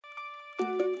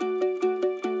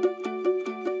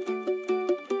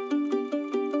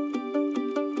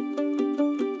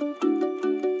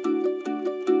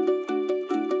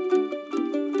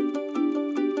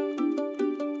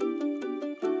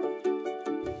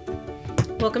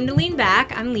Welcome to Lean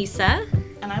Back. I'm Lisa.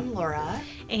 And I'm Laura.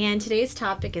 And today's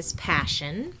topic is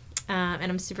passion.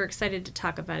 And I'm super excited to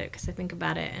talk about it because I think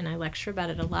about it and I lecture about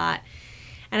it a lot.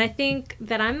 And I think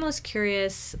that I'm most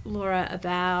curious, Laura,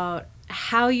 about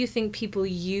how you think people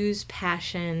use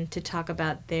passion to talk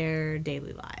about their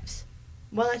daily lives.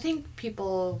 Well, I think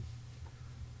people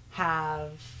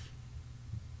have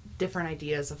different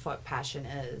ideas of what passion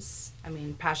is. I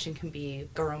mean, passion can be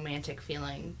a romantic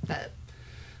feeling that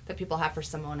people have for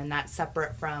someone, and that's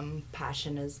separate from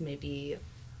passion as maybe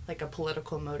like a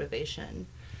political motivation.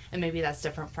 And maybe that's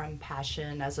different from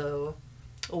passion as a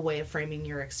way of framing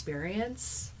your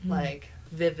experience, like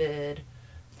vivid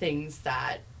things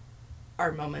that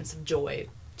are moments of joy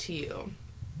to you.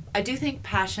 I do think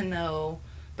passion, though,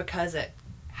 because it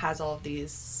has all of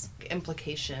these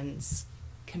implications,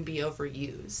 can be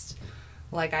overused.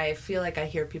 Like, I feel like I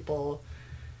hear people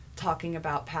talking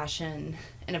about passion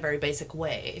in a very basic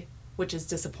way, which is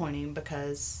disappointing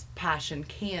because passion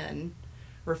can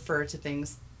refer to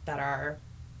things that are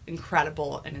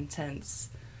incredible and intense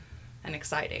and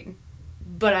exciting.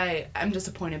 But I'm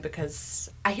disappointed because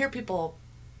I hear people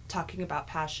talking about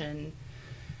passion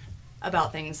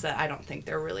about things that I don't think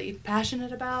they're really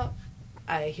passionate about.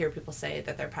 I hear people say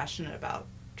that they're passionate about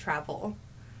travel.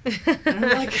 And I'm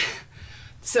like,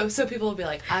 so people will be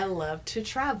like, I love to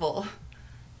travel.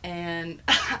 And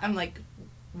I'm like,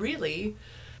 really?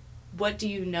 What do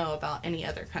you know about any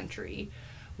other country?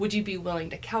 Would you be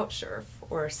willing to couch surf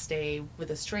or stay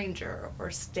with a stranger or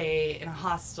stay in a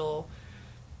hostel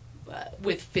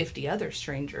with 50 other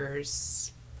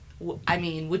strangers? I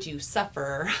mean, would you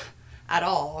suffer at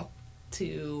all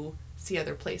to see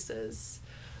other places?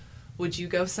 Would you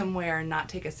go somewhere and not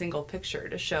take a single picture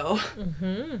to show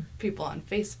people on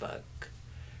Facebook?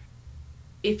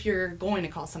 If you're going to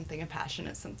call something a passion,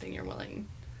 it's something you're willing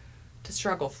to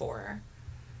struggle for.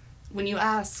 When you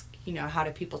ask, how do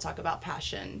people talk about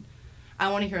passion, I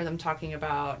want to hear them talking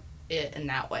about it in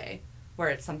that way, where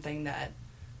it's something that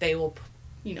they will,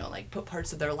 put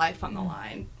parts of their life on the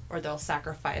line, or they'll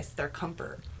sacrifice their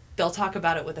comfort. They'll talk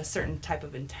about it with a certain type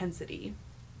of intensity.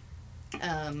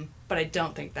 But I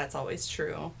don't think that's always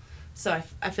true. So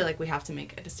I feel like we have to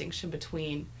make a distinction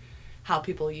between how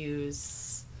people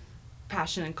use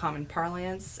passion in common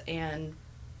parlance and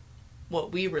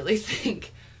what we really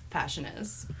think passion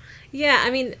is. Yeah, I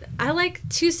mean, I like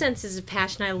two senses of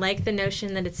passion. I like the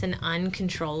notion that it's an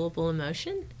uncontrollable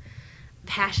emotion.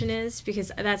 Passion is,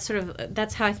 because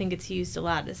that's how I think it's used a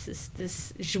lot. This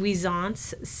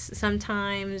jouissance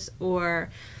sometimes, or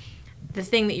the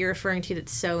thing that you're referring to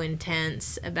that's so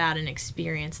intense about an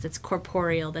experience that's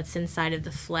corporeal, that's inside of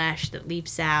the flesh, that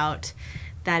leaps out,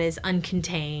 that is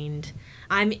uncontained.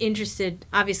 I'm interested,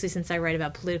 obviously, since I write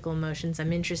about political emotions,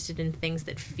 I'm interested in things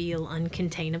that feel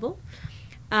uncontainable.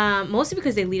 Mostly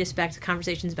because they lead us back to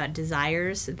conversations about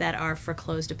desires that are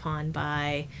foreclosed upon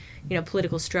by,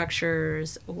 political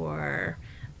structures or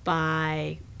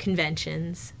by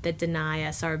conventions that deny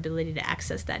us our ability to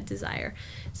access that desire.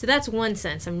 So that's one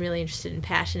sense I'm really interested in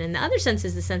passion. And the other sense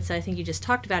is the sense that I think you just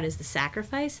talked about, is the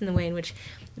sacrifice, and the way in which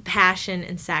passion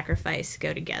and sacrifice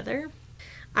go together.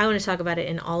 I want to talk about it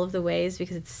in all of the ways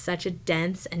because it's such a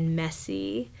dense and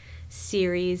messy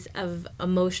series of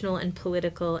emotional and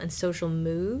political and social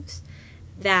moves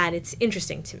that it's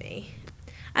interesting to me.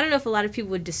 I don't know if a lot of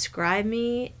people would describe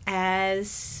me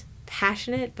as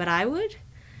passionate, but I would,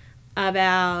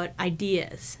 about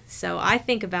ideas. So I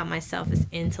think about myself as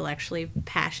intellectually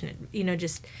passionate,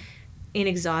 just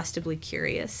inexhaustibly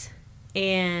curious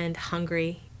and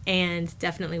hungry, and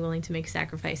definitely willing to make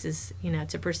sacrifices,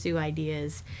 to pursue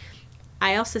ideas.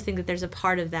 I also think that there's a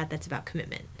part of that that's about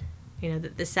commitment.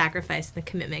 That the sacrifice and the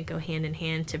commitment go hand in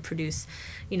hand to produce,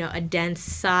 a dense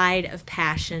side of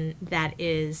passion that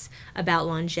is about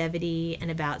longevity and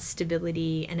about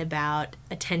stability and about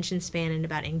attention span and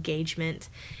about engagement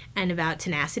and about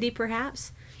tenacity,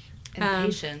 perhaps.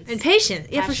 And patience. And patience,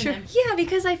 yeah, for sure. Yeah,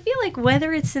 because I feel like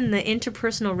whether it's in the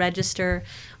interpersonal register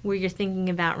where you're thinking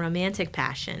about romantic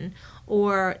passion,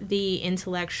 or the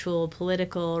intellectual,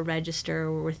 political register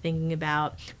where we're thinking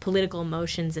about political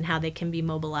emotions and how they can be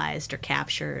mobilized or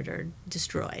captured or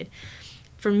destroyed.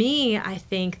 For me, I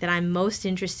think that I'm most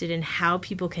interested in how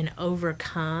people can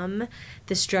overcome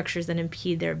the structures that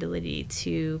impede their ability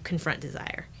to confront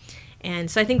desire.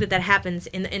 And so I think that happens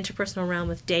in the interpersonal realm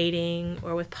with dating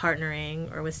or with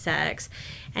partnering or with sex,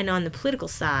 and on the political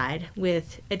side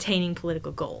with attaining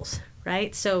political goals.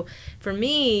 right? So for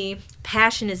me,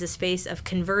 passion is a space of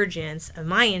convergence of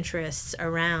my interests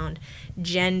around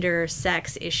gender,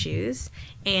 sex issues,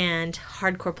 and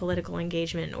hardcore political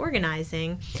engagement and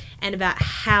organizing, and about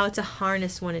how to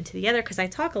harness one into the other. Because I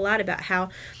talk a lot about how,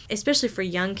 especially for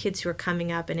young kids who are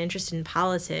coming up and interested in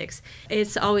politics,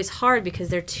 it's always hard because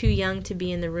they're too young to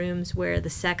be in the rooms where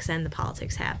the sex and the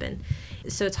politics happen.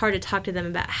 So it's hard to talk to them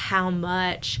about how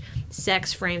much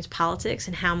sex frames politics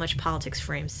and how much politics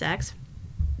frames sex.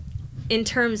 In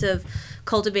terms of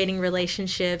cultivating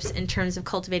relationships, in terms of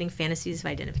cultivating fantasies of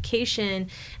identification,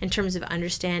 in terms of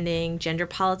understanding gender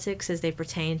politics as they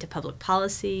pertain to public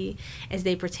policy, as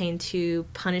they pertain to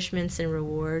punishments and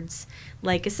rewards.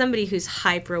 Like, as somebody who's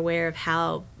hyper aware of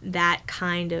how that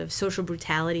kind of social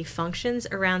brutality functions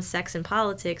around sex and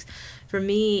politics, for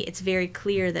me, it's very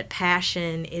clear that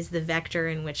passion is the vector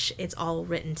in which it's all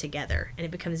written together, and it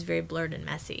becomes very blurred and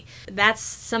messy. That's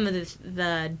some of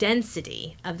the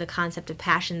density of the concept of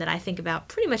passion that I think about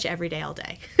pretty much every day, all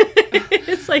day.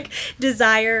 It's like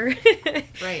desire,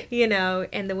 right?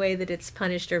 And the way that it's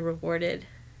punished or rewarded.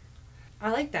 I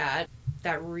like that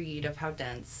read of how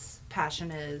dense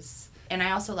passion is. And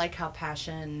I also like how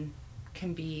passion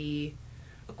can be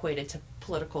equated to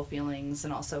political feelings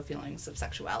and also feelings of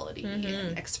sexuality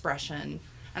and expression.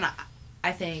 And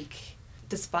I think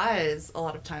despise a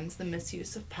lot of times the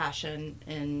misuse of passion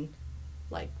in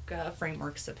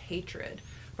frameworks of hatred,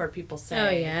 where people say, oh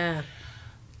yeah,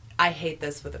 I hate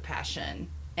this with a passion.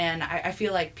 And I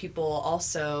feel like people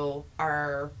also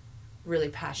are really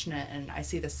passionate, and I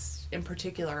see this in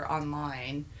particular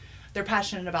online. They're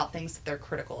passionate about things that they're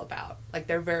critical about. Like,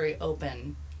 they're very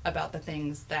open about the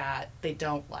things that they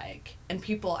don't like. And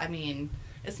people,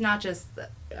 it's not just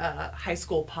high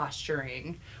school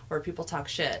posturing where people talk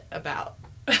shit about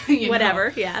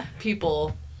whatever,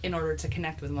 people in order to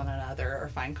connect with one another or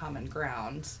find common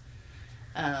ground.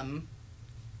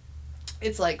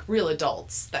 It's like real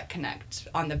adults that connect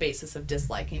on the basis of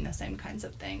disliking the same kinds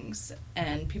of things.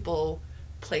 And people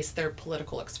place their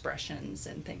political expressions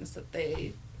in things that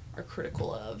they are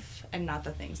critical of and not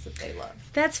the things that they love.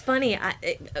 That's funny.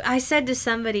 I said to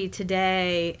somebody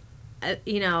today,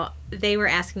 they were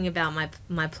asking about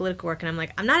my political work, and I'm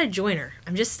like, I'm not a joiner.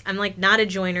 I'm like not a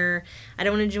joiner. I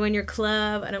don't want to join your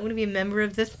club. I don't want to be a member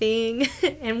of the thing.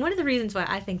 And one of the reasons why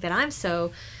I think that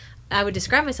I would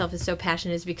describe myself as so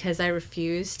passionate is because I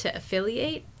refuse to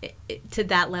affiliate to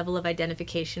that level of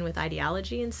identification with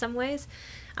ideology in some ways.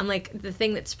 I'm like, the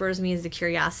thing that spurs me is the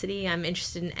curiosity. I'm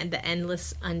interested in the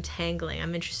endless untangling.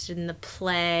 I'm interested in the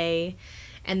play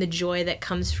and the joy that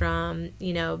comes from,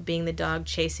 being the dog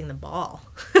chasing the ball.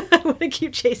 I want to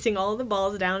keep chasing all the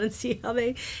balls down and see how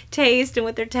they taste and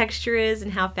what their texture is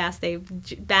and how fast they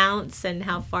bounce and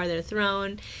how far they're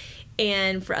thrown.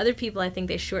 And for other people, I think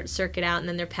they short circuit out, and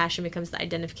then their passion becomes the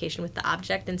identification with the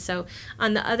object. And so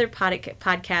on the other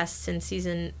podcasts in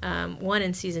season 1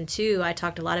 and season 2, I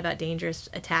talked a lot about dangerous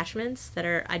attachments that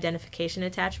are identification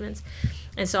attachments.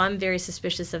 And so I'm very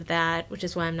suspicious of that, which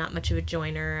is why I'm not much of a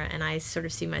joiner. And I sort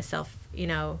of see myself,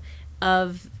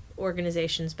 of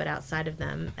organizations, but outside of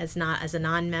them, as a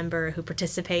non-member who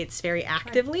participates very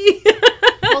actively. Right.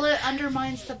 Well, it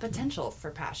undermines the potential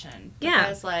for passion.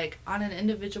 Because, on an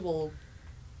individual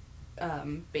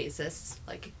basis,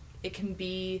 it can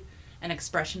be an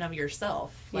expression of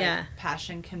yourself.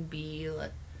 Passion can be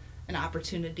an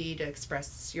opportunity to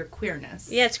express your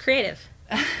queerness. Yeah, it's creative.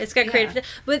 It's got creative.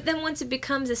 But then once it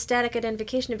becomes a static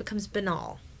identification, it becomes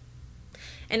banal.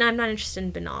 And I'm not interested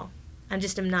in banal. I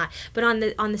just am not. But on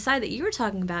the side that you were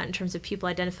talking about in terms of people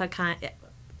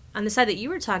on the side that you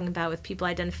were talking about with people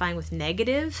identifying with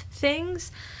negative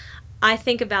things, I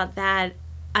think about that.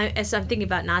 As I'm thinking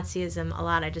about Nazism a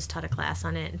lot, I just taught a class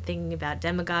on it, and thinking about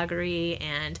demagoguery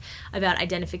and about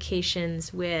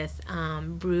identifications with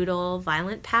brutal,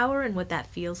 violent power and what that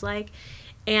feels like.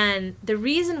 And the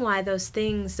reason why those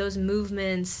things, those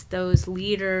movements, those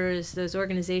leaders, those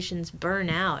organizations burn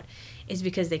out is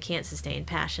because they can't sustain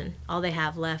passion. All they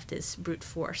have left is brute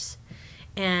force.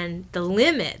 And the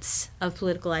limits of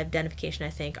political identification, I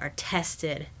think, are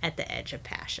tested at the edge of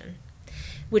passion,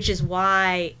 which is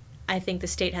why I think the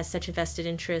state has such a vested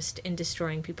interest in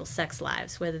destroying people's sex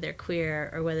lives, whether they're queer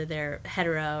or whether they're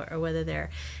hetero or whether they're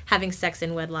having sex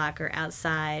in wedlock or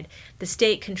outside. The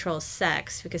state controls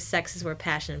sex because sex is where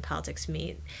passion and politics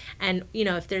meet. And,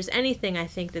 if there's anything I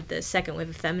think that the second wave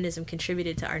of feminism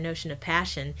contributed to our notion of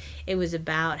passion, it was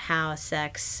about how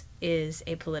sex is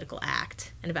a political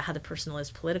act and about how the personal is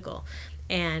political.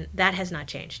 And that has not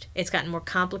changed. It's gotten more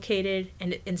complicated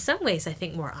and in some ways I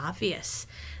think more obvious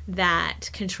that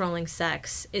controlling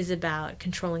sex is about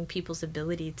controlling people's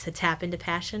ability to tap into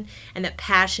passion, and that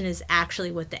passion is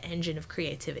actually what the engine of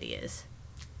creativity is.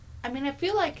 I mean, I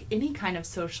feel like any kind of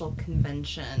social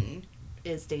convention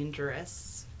is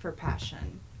dangerous for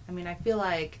passion. I mean, I feel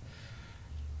like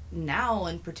now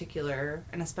in particular,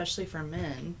 and especially for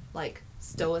men, like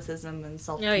stoicism and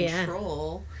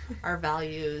self-control are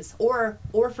values, or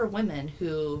for women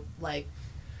who, like,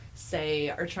 say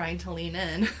are trying to lean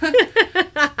in.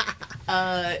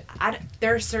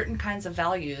 There are certain kinds of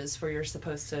values where you're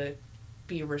supposed to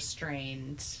be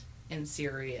restrained and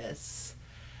serious,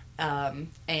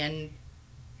 and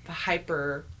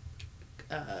hyper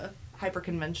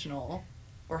conventional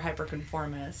or hyper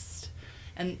conformist,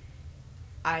 and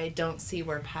I don't see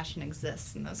where passion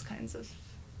exists in those kinds of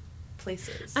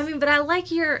places. I mean, but I like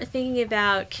your thinking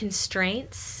about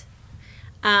constraints.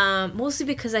 Mostly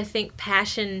because I think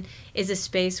passion is a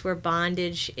space where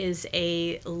bondage is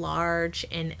a large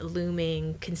and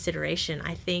looming consideration.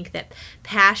 I think that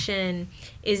passion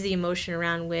is the emotion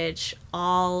around which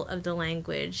all of the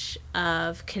language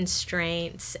of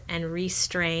constraints and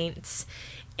restraints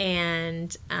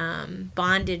and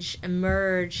bondage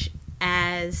emerge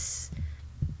as,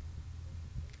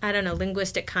 I don't know,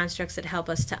 linguistic constructs that help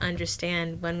us to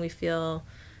understand when we feel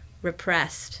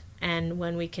repressed and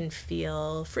when we can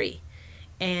feel free.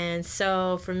 And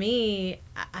so for me,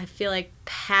 I feel like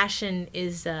passion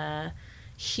is a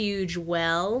huge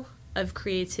well of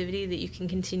creativity that you can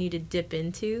continue to dip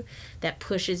into that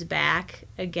pushes back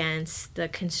against the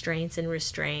constraints and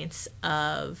restraints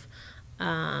of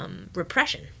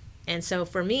repression. And so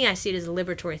for me, I see it as a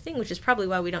liberatory thing, which is probably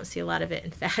why we don't see a lot of it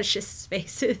in fascist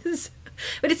spaces.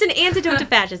 But it's an antidote to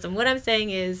fascism. What I'm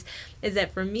saying is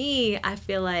that for me, I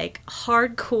feel like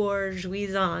hardcore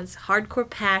jouissance, hardcore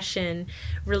passion,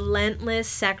 relentless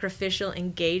sacrificial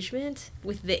engagement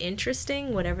with the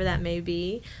interesting, whatever that may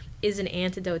be, is an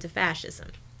antidote to fascism.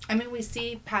 I mean, we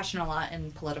see passion a lot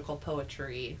in political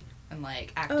poetry and,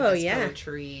 like, activist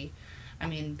poetry. I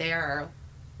mean, they're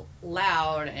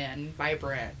loud and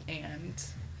vibrant and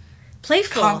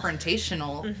playful,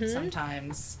 confrontational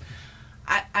sometimes.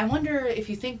 I wonder if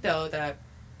you think, though, that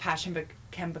passion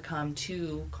can become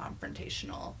too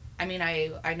confrontational. I mean,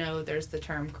 I know there's the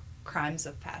term crimes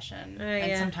of passion,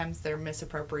 and sometimes they're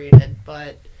misappropriated,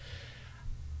 but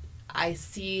I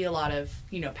see a lot of,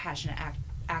 passionate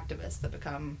activists that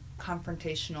become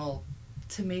confrontational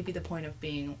to maybe the point of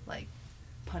being, like,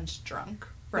 punch drunk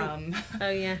from...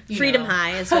 Freedom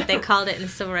high is what they called it in the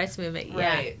civil rights movement.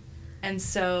 Yeah. Right. And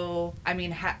so, I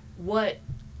mean, how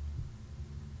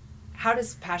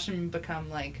does passion become,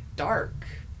 like, dark?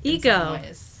 Ego.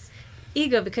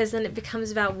 Ego, because then it becomes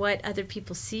about what other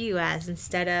people see you as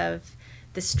instead of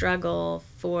the struggle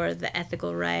for the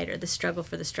ethical right or the struggle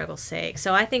for the struggle's sake.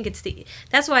 So I think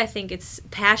that's why I think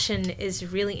passion is a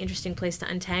really interesting place to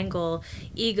untangle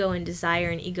ego and desire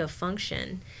and ego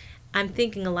function. I'm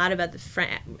thinking a lot about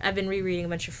I've been rereading a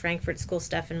bunch of Frankfurt School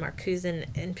stuff and Marcuse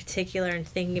in particular, and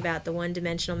thinking about the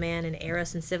one-dimensional man and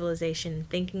Eros and civilization, and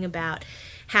thinking about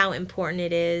how important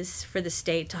it is for the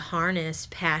state to harness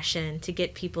passion to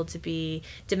get people to be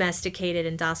domesticated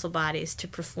and docile bodies to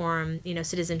perform,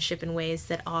 citizenship in ways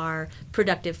that are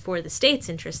productive for the state's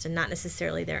interest and not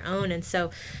necessarily their own. And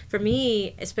so for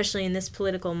me, especially in this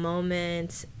political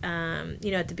moment,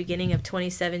 at the beginning of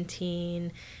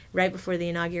 2017, right before the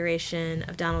inauguration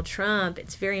of Donald Trump,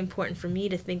 it's very important for me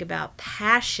to think about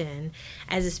passion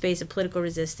as a space of political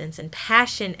resistance, and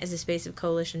passion as a space of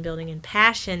coalition building, and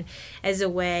passion as a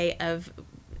way of,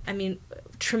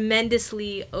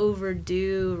 tremendously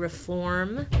overdue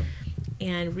reform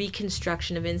and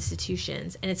reconstruction of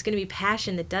institutions. And it's going to be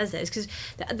passion that does that. Because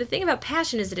the thing about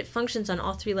passion is that it functions on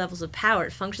all three levels of power.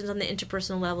 It functions on the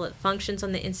interpersonal level, it functions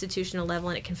on the institutional level,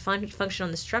 and it can function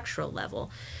on the structural level.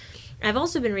 I've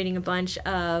also been reading a bunch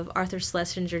of Arthur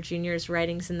Schlesinger Jr.'s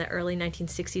writings in the early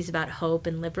 1960s about hope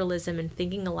and liberalism, and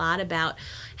thinking a lot about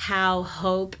how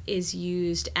hope is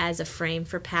used as a frame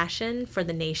for passion for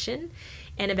the nation,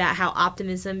 and about how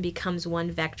optimism becomes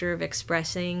one vector of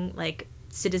expressing, like,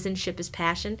 citizenship as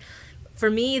passion.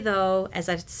 For me, though, as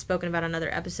I've spoken about on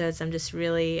other episodes, I'm just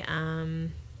really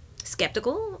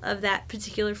skeptical of that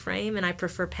particular frame, and I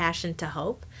prefer passion to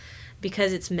hope,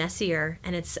 because it's messier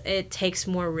and it takes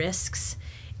more risks,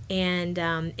 and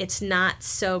it's not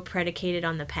so predicated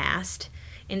on the past.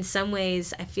 In some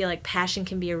ways, I feel like passion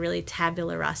can be a really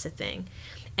tabula rasa thing.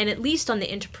 And at least on the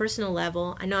interpersonal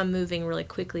level, I know I'm moving really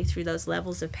quickly through those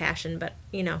levels of passion, but,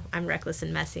 I'm reckless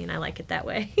and messy, and I like it that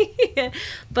way.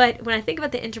 But when I think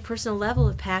about the interpersonal level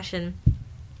of passion,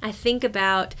 I think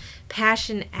about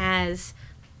passion as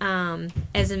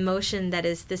as emotion that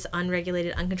is this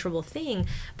unregulated, uncontrollable thing,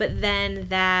 but then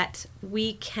that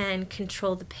we can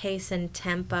control the pace and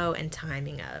tempo and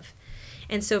timing of.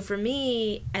 And so for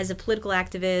me, as a political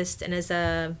activist and as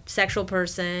a sexual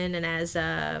person and as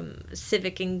a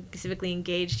civically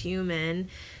engaged human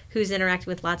who's interacting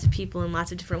with lots of people in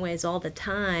lots of different ways all the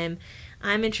time,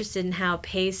 I'm interested in how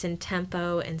pace and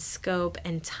tempo and scope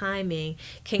and timing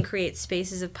can create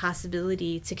spaces of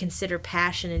possibility to consider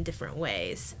passion in different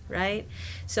ways, right?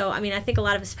 So, I mean, I think a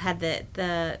lot of us have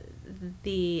had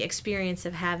the experience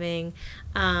of having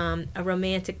a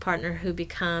romantic partner who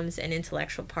becomes an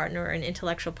intellectual partner, or an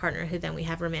intellectual partner who then we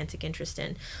have romantic interest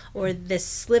in, or this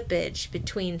slippage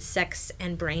between sex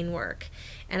and brain work.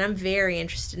 And I'm very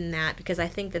interested in that because I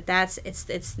think that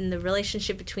it's in the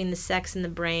relationship between the sex and the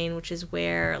brain, which is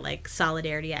where like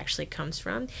solidarity actually comes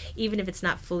from, even if it's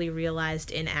not fully realized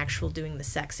in actual doing the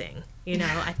sexing. You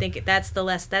know, I think that's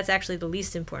actually the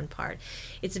least important part.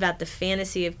 It's about the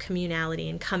fantasy of communality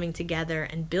and coming together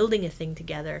and building a thing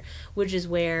together, which is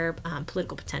where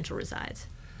political potential resides.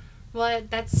 Well,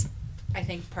 that's, I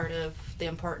think, part of the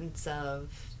importance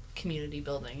of community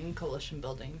building and coalition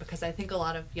building, because I think a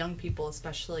lot of young people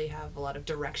especially have a lot of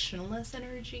directionless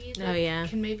energy that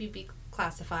can maybe be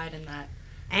classified in that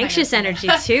anxious energy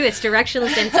too. It's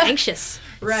directionless and it's anxious.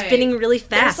 Right. Spinning really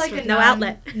fast with no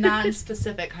outlet.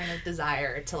 Non-specific kind of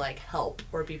desire to like help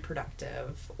or be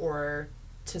productive or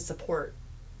to support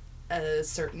a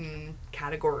certain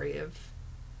category of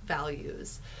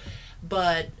values.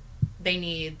 But they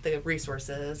need the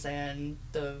resources and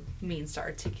the means to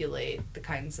articulate the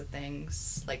kinds of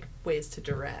things, like ways to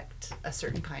direct a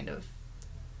certain kind of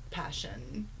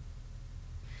passion.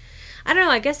 I don't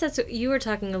know, I guess that's what you were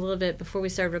talking a little bit before we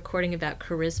started recording about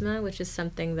charisma, which is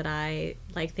something that I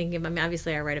like thinking about. I mean,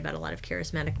 obviously I write about a lot of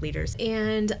charismatic leaders.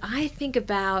 And I think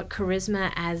about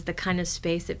charisma as the kind of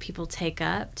space that people take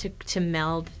up to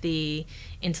meld the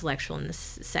intellectual and the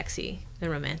sexy,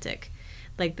 the romantic.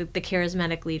 Like the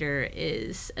charismatic leader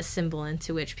is a symbol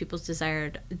into which people's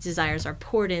desires are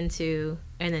poured into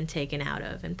and then taken out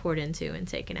of, and poured into and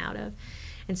taken out of.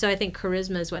 And so I think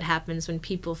charisma is what happens when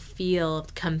people feel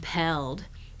compelled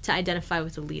to identify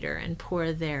with the leader and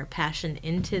pour their passion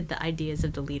into the ideas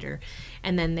of the leader.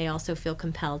 And then they also feel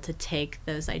compelled to take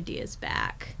those ideas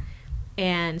back.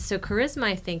 And so charisma,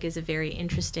 I think, is a very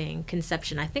interesting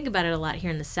conception. I think about it a lot here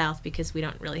in the South because we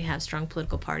don't really have strong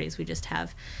political parties. We just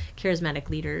have charismatic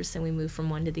leaders, and we move from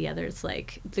one to the other. It's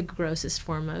like the grossest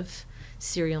form of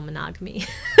serial monogamy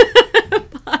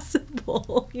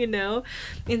possible, you know,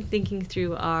 in thinking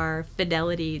through our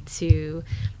fidelity to,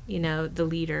 you know, the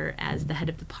leader as the head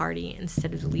of the party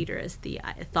instead of the leader as the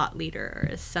thought leader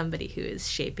or as somebody who is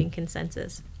shaping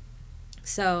consensus.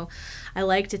 So I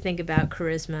like to think about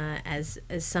charisma as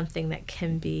something that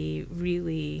can be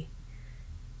really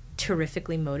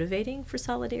terrifically motivating for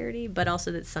solidarity, but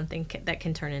also that's something that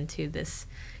can turn into this,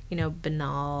 you know,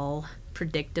 banal,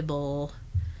 predictable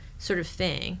sort of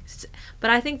thing. But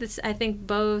I think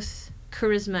both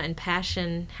charisma and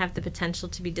passion have the potential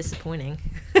to be disappointing,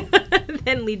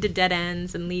 then lead to dead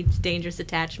ends and lead to dangerous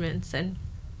attachments and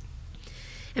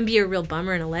be a real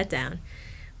bummer and a letdown.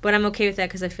 But I'm okay with that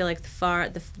because I feel like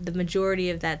the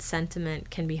majority of that sentiment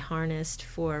can be harnessed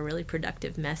for a really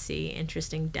productive, messy,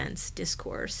 interesting, dense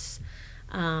discourse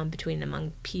between and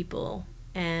among people.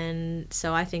 And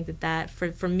so I think that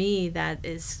for me, that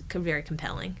is very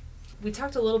compelling. We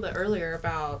talked a little bit earlier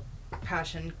about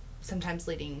passion sometimes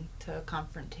leading to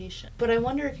confrontation. But I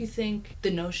wonder if you think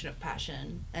the notion of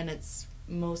passion and its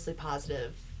mostly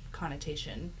positive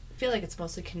connotation, I feel like it's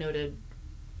mostly connoted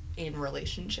in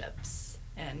relationships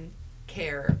and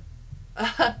care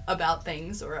about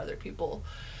things or other people.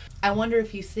 I wonder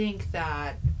if you think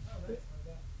that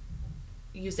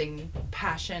using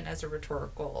passion as a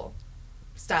rhetorical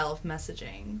style of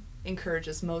messaging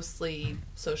encourages mostly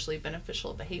socially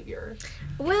beneficial behavior.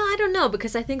 Well, I don't know,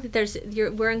 because I think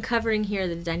that we're uncovering here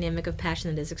the dynamic of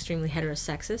passion that is extremely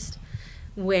heterosexist,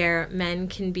 where men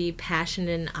can be passionate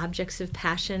and objects of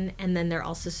passion, and then they're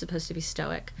also supposed to be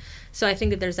stoic. So I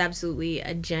think that there's absolutely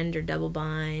a gender double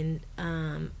bind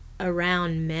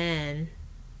around men,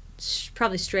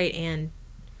 probably straight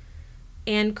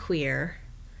and queer,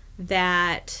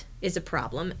 that is a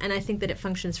problem. And I think that it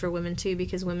functions for women too,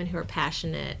 because women who are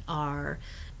passionate are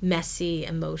messy,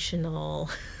 emotional,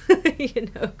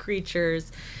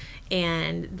 creatures.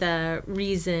 And the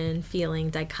reason-feeling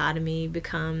dichotomy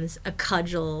becomes a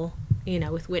cudgel,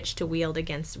 with which to wield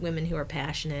against women who are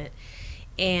passionate.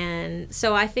 And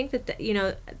so I think that,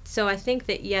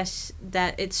 yes,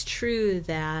 that it's true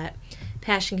that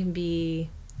passion can be,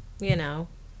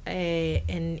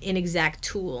 an inexact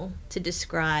tool to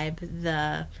describe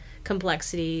the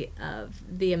complexity of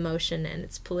the emotion and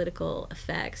its political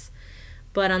effects.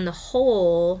 But on the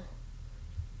whole,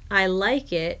 I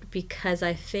like it because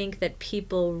I think that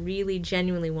people really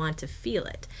genuinely want to feel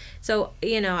it. So,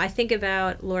 I think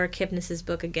about Laura Kipnis's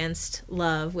book Against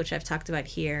Love, which I've talked about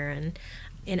here and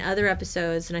in other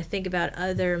episodes, and I think about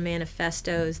other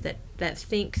manifestos that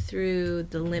think through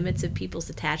the limits of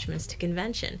people's attachments to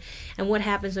convention. And what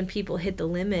happens when people hit the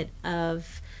limit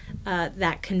of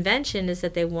that convention is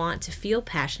that they want to feel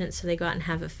passionate, so they go out and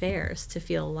have affairs to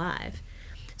feel alive.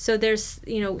 So there's,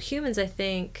 humans, I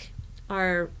think,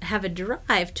 have a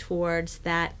drive towards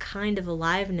that kind of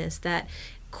aliveness, that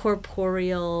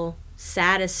corporeal,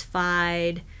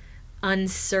 satisfied,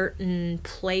 uncertain,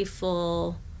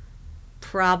 playful,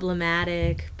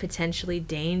 problematic, potentially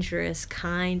dangerous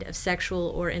kind of sexual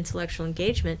or intellectual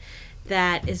engagement.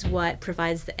 That is what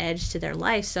provides the edge to their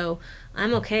life. So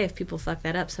I'm okay if people fuck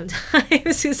that up sometimes,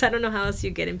 because I don't know how else you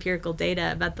get empirical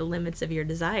data about the limits of your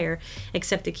desire,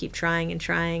 except to keep trying and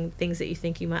trying things that you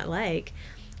think you might like.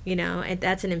 And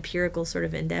that's an empirical sort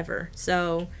of endeavor.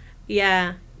 So,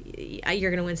 yeah,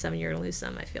 you're going to win some and you're going to lose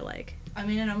some, I feel like. I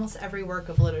mean, in almost every work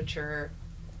of literature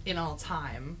in all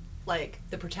time, like,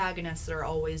 the protagonists are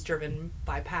always driven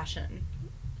by passion.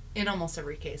 In almost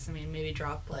every case. I mean, maybe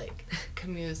drop, like,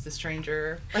 Camus' The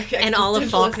Stranger. Like, and Olive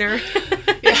Faulkner.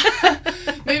 Yeah.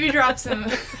 Maybe drop some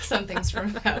things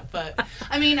from that. But,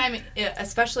 I mean,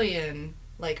 especially in,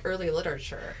 like, early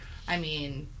literature,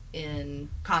 in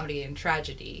comedy and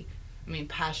tragedy,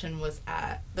 passion was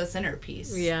at the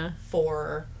centerpiece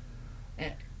for,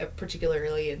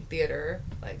 particularly in theater,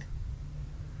 like,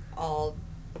 all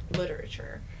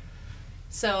literature.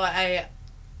 So I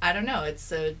don't know,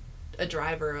 it's a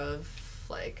driver of,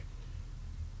 like,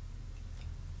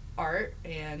 art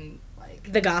and,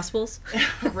 like... The Gospels.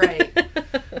 Right.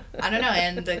 I don't know,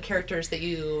 and the characters that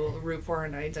you root for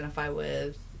and identify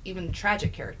with, even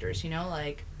tragic characters,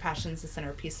 like, passion's the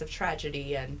centerpiece of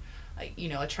tragedy, and, like,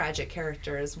 a tragic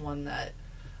character is one that,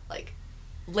 like,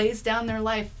 lays down their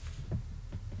life,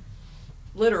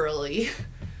 literally,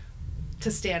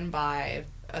 to stand by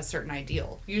a certain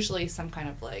ideal. Usually some kind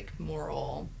of, like,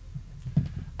 moral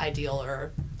ideal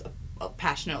or a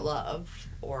passionate love,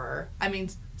 or,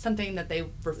 something that they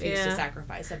refuse to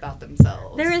sacrifice about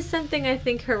themselves. There is something, I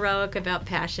think, heroic about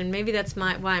passion. Maybe that's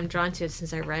why I'm drawn to it,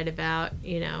 since I write about,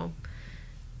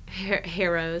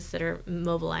 heroes that are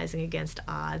mobilizing against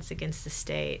odds, against the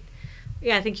state.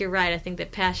 Yeah, I think you're right. I think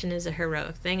that passion is a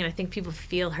heroic thing, and I think people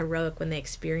feel heroic when they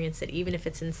experience it, even if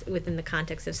it's within the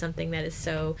context of something that is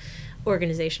so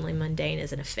organizationally mundane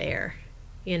as an affair,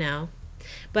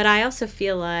 But I also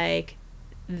feel like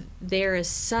there is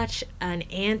such an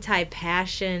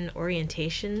anti-passion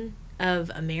orientation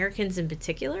of Americans in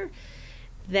particular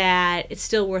that it's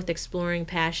still worth exploring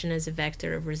passion as a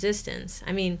vector of resistance.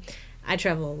 I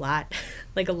travel a lot,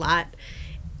 like a lot,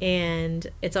 and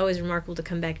it's always remarkable to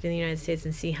come back to the United States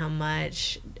and see how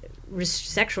much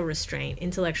sexual restraint,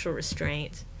 intellectual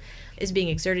restraint is being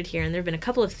exerted here. And there have been a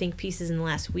couple of think pieces in the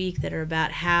last week that are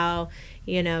about how,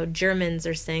 Germans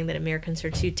are saying that Americans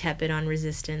are too tepid on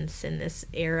resistance in this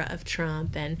era of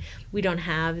Trump, and we don't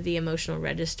have the emotional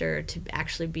register to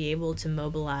actually be able to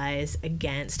mobilize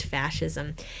against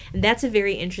fascism. And that's a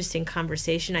very interesting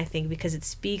conversation, I think, because it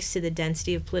speaks to the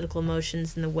density of political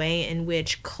emotions and the way in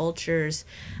which cultures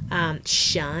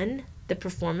shun the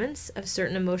performance of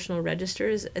certain emotional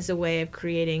registers as a way of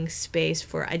creating space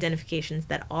for identifications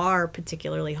that are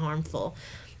particularly harmful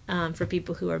for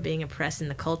people who are being oppressed in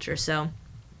the culture. So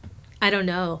I don't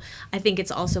know. I think it's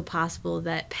also possible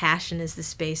that passion is the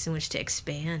space in which to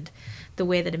expand the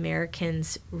way that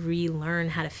Americans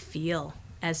relearn how to feel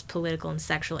as political and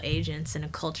sexual agents in a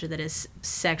culture that is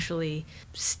sexually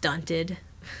stunted,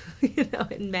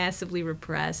 and massively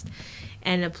repressed,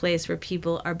 and a place where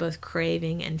people are both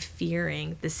craving and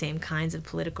fearing the same kinds of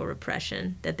political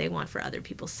repression that they want for other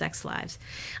people's sex lives.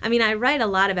 I write a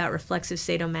lot about reflexive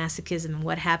sadomasochism and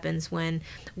what happens when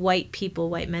white people,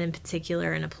 white men in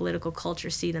particular, in a political culture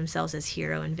see themselves as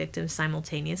hero and victim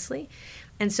simultaneously.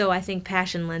 And so I think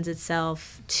passion lends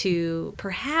itself to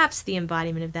perhaps the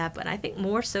embodiment of that, but I think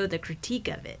more so the critique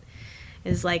of it.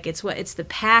 Is like it's the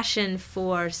passion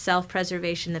for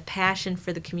self-preservation, the passion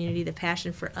for the community, the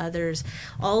passion for others,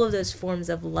 all of those forms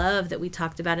of love that we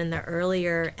talked about in the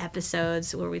earlier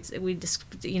episodes, where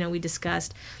we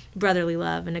discussed brotherly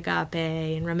love and agape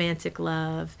and romantic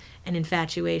love and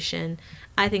infatuation.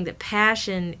 I think that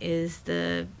passion is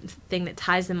the thing that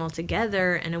ties them all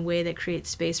together in a way that creates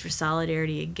space for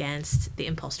solidarity against the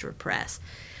impulse to repress.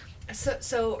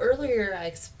 So earlier I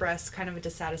expressed kind of a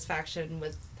dissatisfaction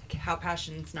with how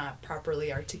passion's not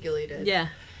properly articulated. Yeah.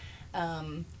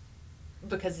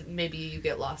 Because maybe you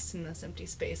get lost in this empty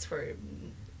space where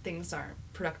things aren't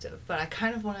productive. But I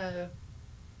kind of want to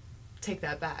take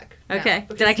that back. Okay.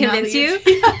 Did I convince you?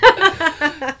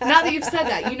 Now that you've said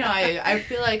that, I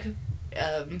feel like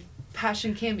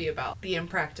passion can be about the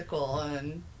impractical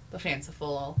and the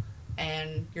fanciful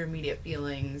and your immediate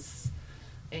feelings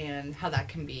and how that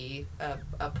can be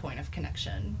a point of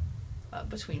connection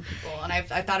between people. And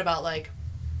I thought about, like,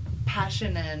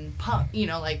 passion and punk,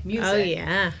 like music. Oh,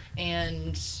 yeah.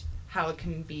 And how it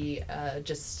can be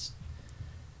just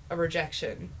a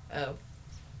rejection of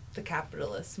the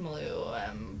capitalist milieu.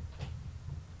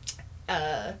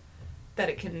 That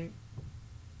it can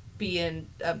be in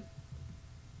a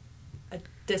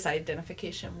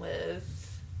disidentification with,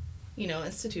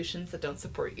 institutions that don't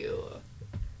support you.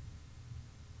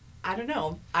 I don't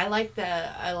know. I like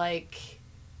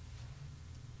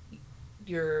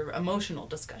your emotional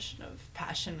discussion of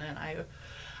passion, and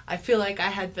I feel like I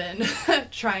had been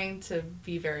trying to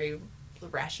be very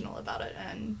rational about it,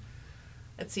 and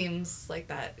it seems like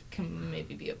that can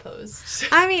maybe be opposed.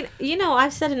 I mean,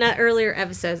 I've said in earlier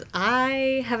episodes,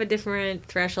 I have a different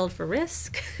threshold for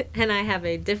risk, and I have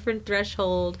a different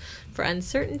threshold for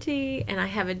uncertainty, and I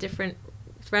have a different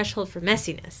threshold for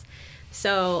messiness.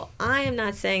 So I am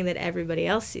not saying that everybody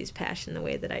else sees passion the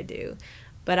way that I do,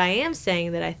 but I am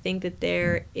saying that I think that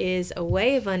there is a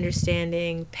way of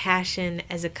understanding passion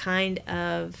as a kind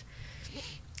of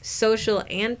social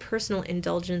and personal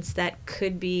indulgence that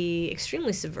could be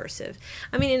extremely subversive.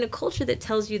 I mean, in a culture that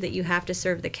tells you that you have to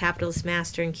serve the capitalist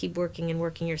master and keep working and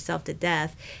working yourself to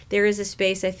death, there is a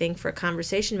space, I think, for a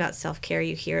conversation about self-care.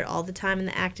 You hear it all the time in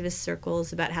the activist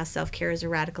circles about how self-care is a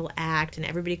radical act, and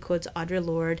everybody quotes Audre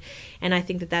Lorde, and I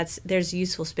think that there's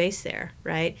useful space there,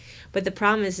 right? But the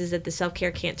problem is that the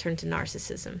self-care can't turn to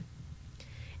narcissism,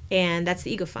 and that's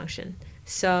the ego function.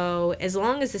 So as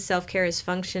long as the self-care is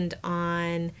functioned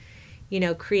on,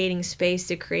 creating space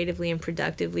to creatively and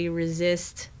productively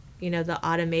resist, the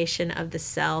automation of the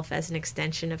self as an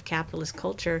extension of capitalist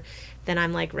culture, then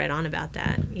I'm like right on about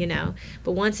that,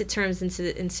 But once it turns into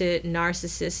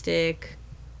narcissistic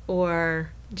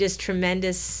or just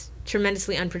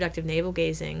tremendously unproductive navel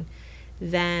gazing,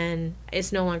 then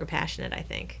it's no longer passionate, I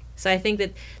think. So I think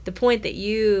that the point that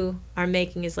you are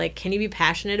making is like, can you be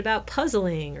passionate about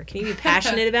puzzling, or can you be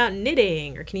passionate about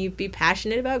knitting, or can you be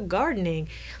passionate about gardening?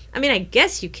 I mean, I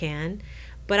guess you can,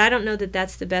 but I don't know that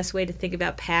that's the best way to think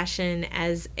about passion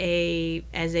as a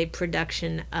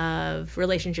production of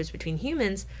relationships between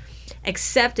humans,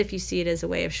 except if you see it as a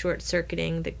way of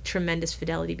short-circuiting the tremendous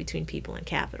fidelity between people and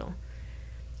capital.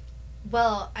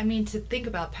 Well, I mean, to think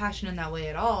about passion in that way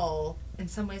at all, in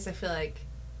some ways I feel like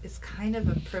it's kind of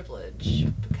a privilege,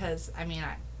 because, I mean,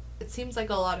 it seems like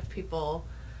a lot of people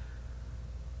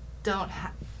don't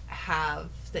have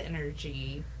the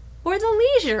energy or the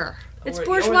leisure. It's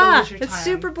bourgeois. It's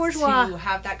super bourgeois to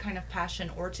have that kind of passion,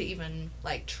 or to even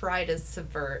like try to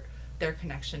subvert their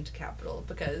connection to capital,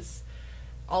 because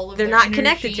all of they're their not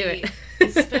connected to it.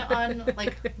 is spent on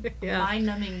like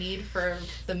mind-numbing need for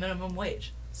the minimum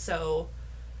wage. So,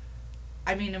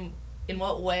 I mean, in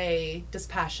what way does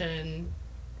passion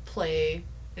play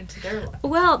into their life?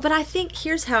 Well, but I think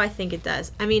here's how I think it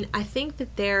does. I mean, I think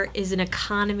that there is an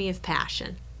economy of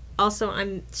passion. Also,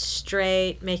 I'm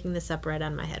straight making this up right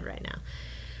out of my head right now.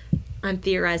 I'm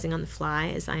theorizing on the fly,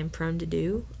 as I am prone to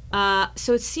do.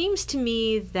 So it seems to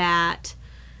me that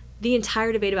the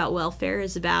entire debate about welfare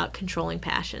is about controlling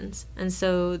passions. And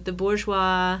so the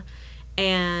bourgeois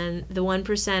and the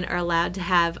 1% are allowed to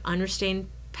have unrestrained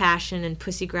passion and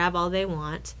pussy grab all they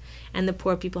want, and the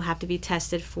poor people have to be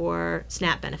tested for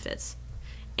SNAP benefits,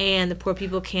 and the poor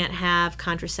people can't have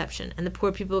contraception, and the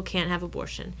poor people can't have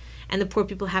abortion, and the poor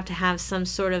people have to have some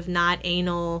sort of not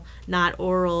anal, not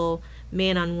oral,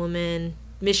 man-on-woman,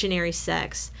 missionary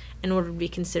sex in order to be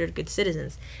considered good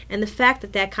citizens. And the fact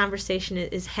that that conversation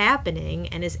is happening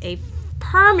and is a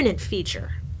permanent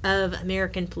feature of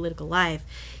American political life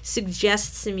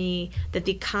suggests to me that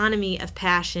the economy of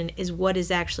passion is what is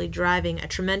actually driving a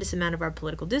tremendous amount of our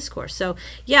political discourse. So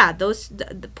yeah,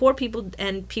 the poor people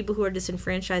and people who are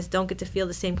disenfranchised don't get to feel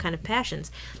the same kind of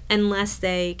passions unless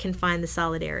they can find the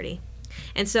solidarity.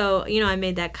 And so, I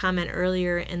made that comment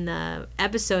earlier in the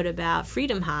episode about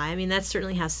Freedom High. I mean, that's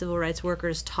certainly how civil rights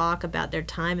workers talk about their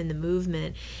time in the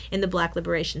movement, in the Black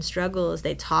liberation struggle, is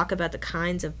they talk about the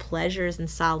kinds of pleasures and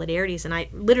solidarities. And I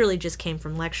literally just came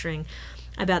from lecturing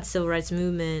about the civil rights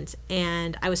movement,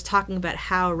 and I was talking about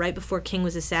how right before King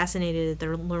was assassinated at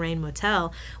the Lorraine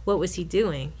Motel, what was he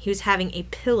doing? He was having a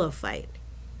pillow fight.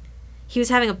 He was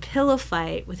having a pillow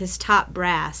fight with his top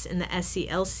brass in the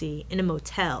SCLC in a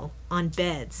motel on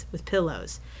beds with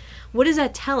pillows. What does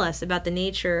that tell us about the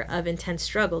nature of intense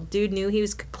struggle? Dude knew he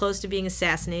was close to being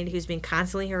assassinated. He was being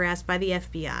constantly harassed by the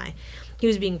FBI. He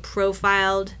was being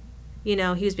profiled. He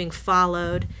was being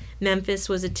followed. Memphis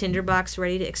was a tinderbox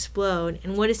ready to explode.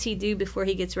 And what does he do before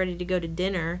he gets ready to go to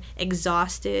dinner?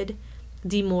 Exhausted,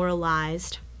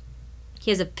 demoralized.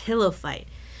 He has a pillow fight,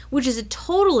 which is a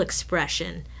total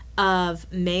expression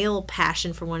of male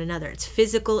passion for one another. It's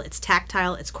physical, it's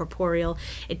tactile, it's corporeal.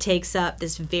 It takes up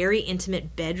this very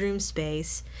intimate bedroom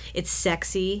space. It's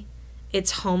sexy.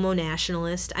 It's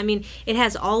homo-nationalist. I mean, it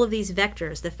has all of these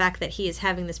vectors. The fact that he is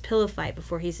having this pillow fight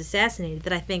before he's assassinated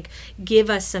that I think give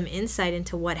us some insight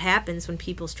into what happens when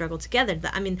people struggle together.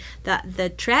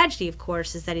 The tragedy, of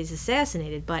course, is that he's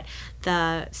assassinated, but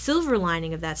the silver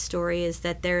lining of that story is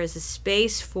that there is a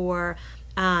space for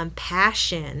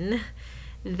passion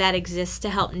that exists to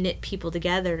help knit people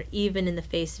together, even in the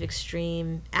face of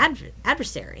extreme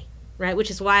adversary, right?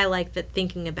 Which is why I like that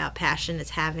thinking about passion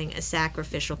as having a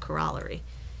sacrificial corollary.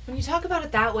 When you talk about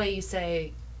it that way, you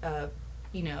say,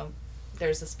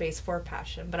 there's a space for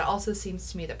passion, but it also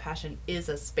seems to me that passion is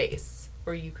a space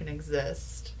where you can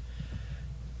exist.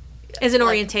 As an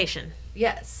orientation.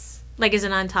 Yes. Like as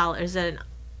an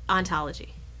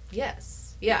ontology.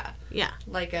 Yes. Yeah. Yeah.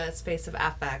 Like a space of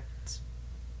affect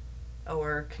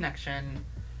or connection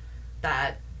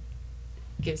that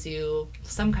gives you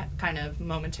some kind of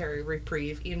momentary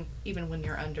reprieve, even when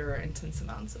you're under intense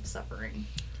amounts of suffering.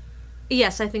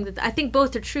 Yes, I think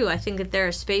both are true. I think that there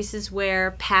are spaces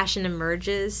where passion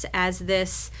emerges as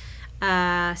this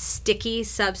sticky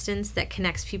substance that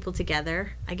connects people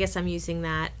together. I guess I'm using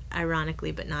that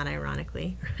ironically, but not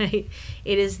ironically, right?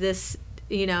 It is this,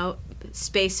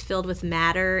 space filled with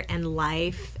matter and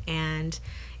life, and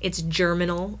it's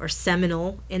germinal or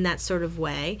seminal in that sort of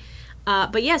way.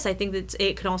 But yes, I think that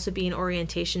it could also be an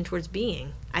orientation towards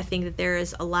being. I think that there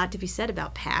is a lot to be said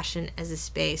about passion as a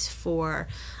space for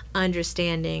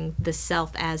understanding the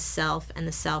self as self and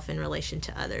the self in relation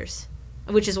to others.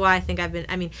 Which is why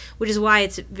which is why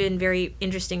it's been very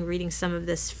interesting reading some of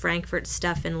this Frankfurt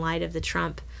stuff in light of the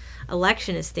Trump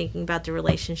election, is thinking about the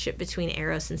relationship between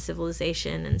Eros and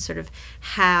civilization and sort of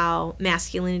how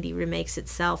masculinity remakes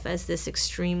itself as this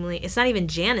extremely, it's not even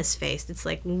Janus-faced, it's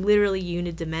like literally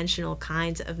unidimensional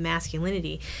kinds of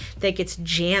masculinity that gets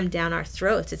jammed down our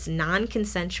throats. It's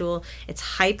non-consensual, it's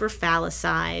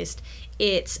hyper-phallicized,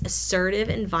 it's assertive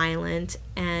and violent,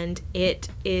 and it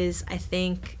is, I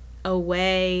think, a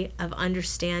way of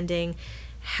understanding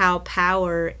how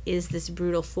power is this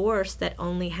brutal force that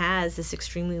only has this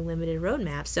extremely limited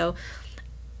roadmap. So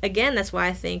again, that's why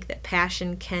I think that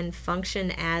passion can function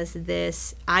as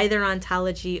this either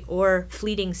ontology or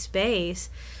fleeting space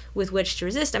with which to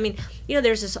resist. I mean,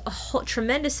 there's this a whole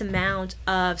tremendous amount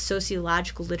of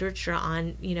sociological literature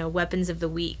on, weapons of the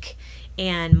weak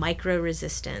and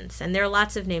micro-resistance. And there are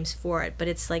lots of names for it, but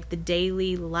it's like the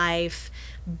daily life,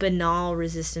 banal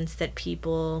resistance that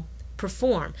people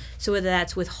perform. So whether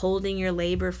that's withholding your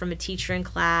labor from a teacher in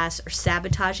class, or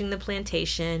sabotaging the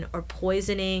plantation, or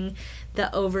poisoning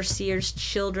the overseer's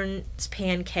children's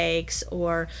pancakes,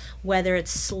 or whether it's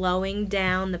slowing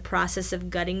down the process of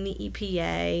gutting the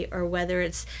EPA, or whether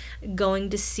it's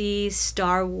going to see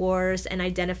Star Wars and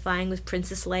identifying with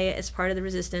Princess Leia as part of the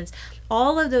resistance,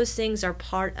 all of those things are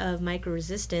part of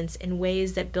micro-resistance in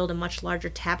ways that build a much larger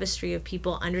tapestry of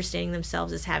people understanding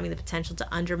themselves as having the potential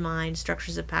to undermine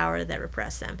structures of power that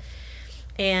repress them.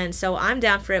 And so I'm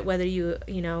down for it, whether you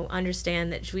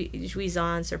understand that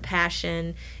jouissance or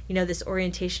passion, this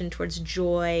orientation towards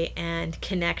joy and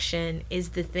connection is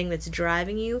the thing that's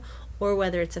driving you, or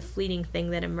whether it's a fleeting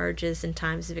thing that emerges in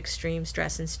times of extreme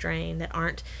stress and strain that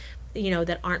aren't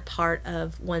part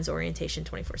of one's orientation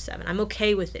 24/7. I'm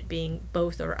okay with it being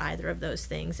both or either of those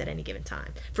things at any given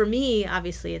time. For me,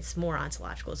 obviously, it's more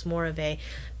ontological. It's more of a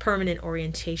permanent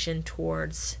orientation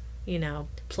towards,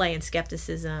 play and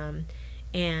skepticism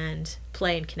and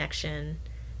play and connection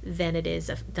than it is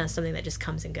something that just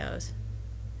comes and goes.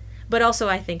 But also,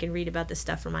 I think and read about this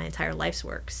stuff for my entire life's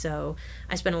work. So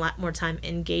I spend a lot more time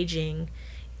engaging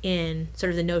in sort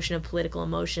of the notion of political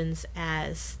emotions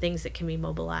as things that can be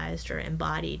mobilized or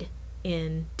embodied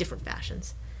in different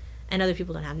fashions. And other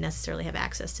people don't necessarily have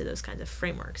access to those kinds of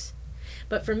frameworks.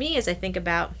 But for me, as I think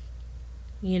about,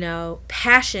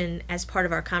 passion as part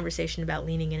of our conversation about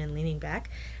leaning in and leaning back,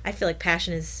 I feel like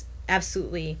passion is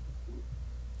absolutely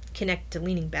connected to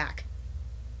leaning back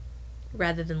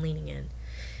rather than leaning in.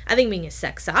 I think being a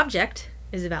sex object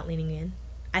is about leaning in.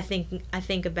 I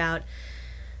think about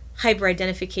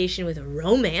hyper-identification with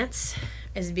romance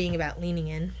as being about leaning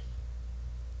in.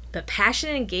 But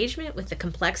passionate engagement with the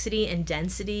complexity and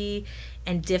density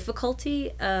and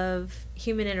difficulty of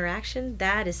human interaction,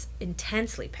 that is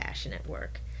intensely passionate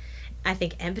work. I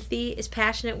think empathy is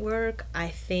passionate work. I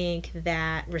think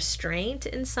that restraint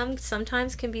in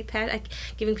sometimes can be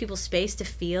giving people space to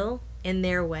feel in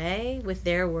their way, with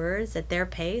their words, at their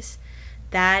pace.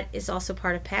 That is also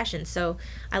part of passion. So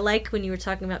I like when you were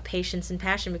talking about patience and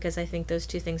passion, because I think those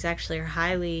two things actually are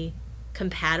highly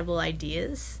compatible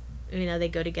ideas. They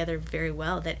go together very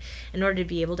well, that in order to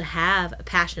be able to have a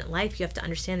passionate life, you have to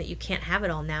understand that you can't have it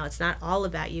all now. It's not all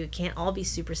about you. It can't all be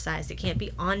supersized. It can't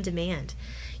be on demand.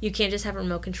 You can't just have a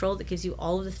remote control that gives you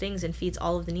all of the things and feeds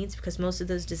all of the needs, because most of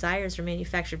those desires are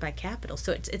manufactured by capital.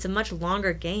 So it's a much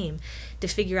longer game to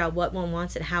figure out what one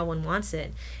wants and how one wants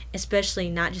it, especially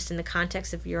not just in the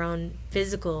context of your own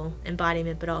physical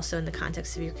embodiment, but also in the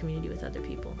context of your community with other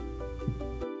people.